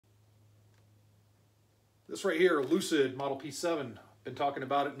This right here, Lucid Model P7. Been talking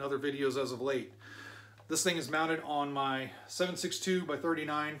about it in other videos as of late. This thing is mounted on my 7.62 by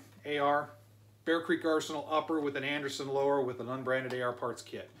 39 AR Bear Creek Arsenal upper with an Anderson lower with an unbranded AR parts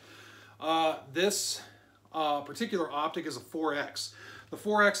kit. This particular optic is a 4X. The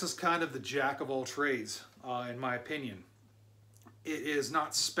 4X is kind of the jack of all trades, in my opinion. It is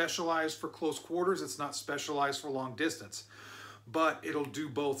not specialized for close quarters. It's not specialized for long distance, but it'll do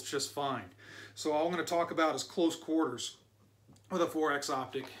both just fine. So all I'm going to talk about is close quarters with a 4X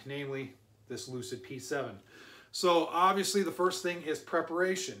optic, namely this Lucid P7. So obviously the first thing is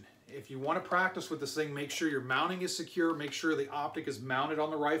preparation. If you want to practice with this thing, make sure your mounting is secure. Make sure the optic is mounted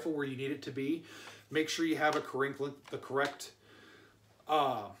on the rifle where you need it to be. Make sure you have the correct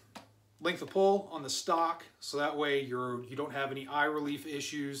length of pull on the stock, so that way you don't have any eye relief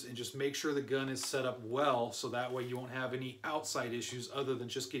issues, and just make sure the gun is set up well so that way you won't have any outside issues other than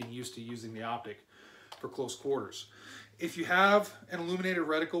just getting used to using the optic for close quarters. If you have an illuminated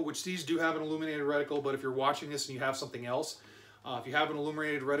reticle, which these do have an illuminated reticle, but if you're watching this and you have something else, if you have an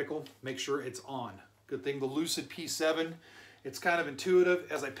illuminated reticle, make sure it's on. Good thing the Lucid P7, it's kind of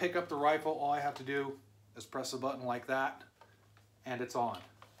intuitive. As I pick up the rifle, all I have to do is press a button like that, and it's on.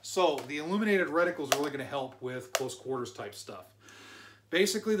 So the illuminated reticle is really going to help with close quarters type stuff.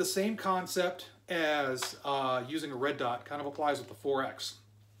 Basically the same concept as using a red dot kind of applies with the 4X.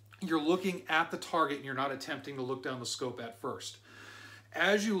 You're looking at the target and you're not attempting to look down the scope at first.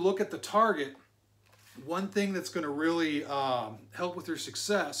 As you look at the target, one thing that's going to really help with your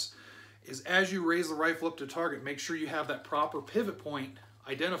success is as you raise the rifle up to target, make sure you have that proper pivot point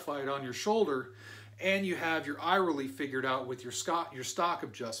identified on your shoulder, and you have your eye relief figured out with your stock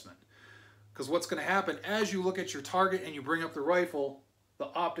adjustment. Because what's going to happen, as you look at your target and you bring up the rifle, the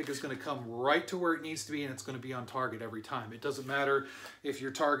optic is going to come right to where it needs to be, and it's going to be on target every time. It doesn't matter if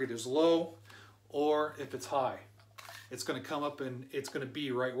your target is low or if it's high. It's going to come up and it's going to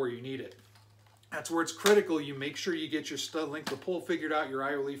be right where you need it. That's where it's critical. You make sure you get your stud length of pull figured out, your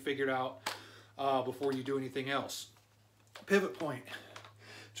eye relief figured out before you do anything else. Pivot point.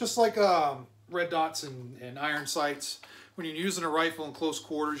 Just like red dots and iron sights, when you're using a rifle in close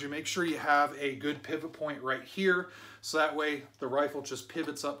quarters, you make sure you have a good pivot point right here, so that way the rifle just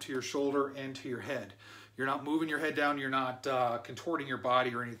pivots up to your shoulder and to your head. You're not moving your head down, you're not contorting your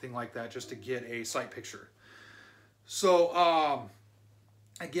body or anything like that just to get a sight picture. So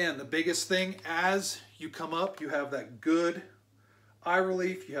again, the biggest thing, as you come up, you have that good eye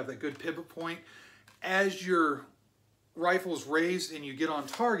relief, you have that good pivot point. As your rifle is raised and you get on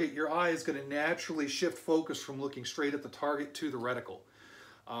target, your eye is going to naturally shift focus from looking straight at the target to the reticle.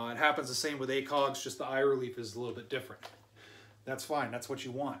 It happens the same with ACOGs, just the eye relief is a little bit different. That's fine, that's what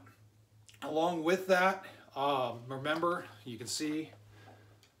you want. Along with that, remember, you can see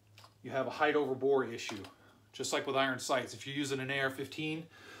you have a height over bore issue, just like with iron sights. If you're using an AR-15,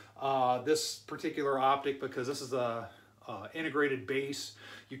 this particular optic, because this is a integrated base,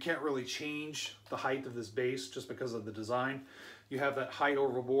 you can't really change the height of this base just because of the design. You have that height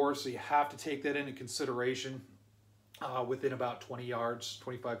over bore, so you have to take that into consideration within about 20 yards,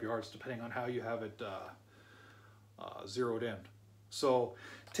 25 yards, depending on how you have it zeroed in. So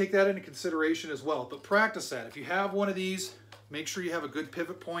take that into consideration as well, but practice that. If you have one of these, make sure you have a good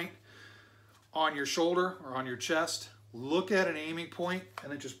pivot point on your shoulder or on your chest. Look at an aiming point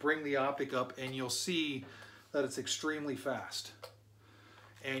and then just bring the optic up, and you'll see that it's extremely fast.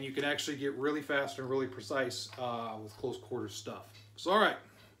 And you can actually get really fast and really precise with close quarters stuff. So all right,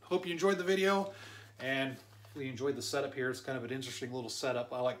 hope you enjoyed the video and we enjoyed the setup here. It's kind of an interesting little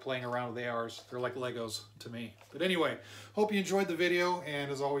setup. I like playing around with ARs. They're like Legos to me. But anyway, hope you enjoyed the video, and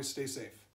as always, stay safe.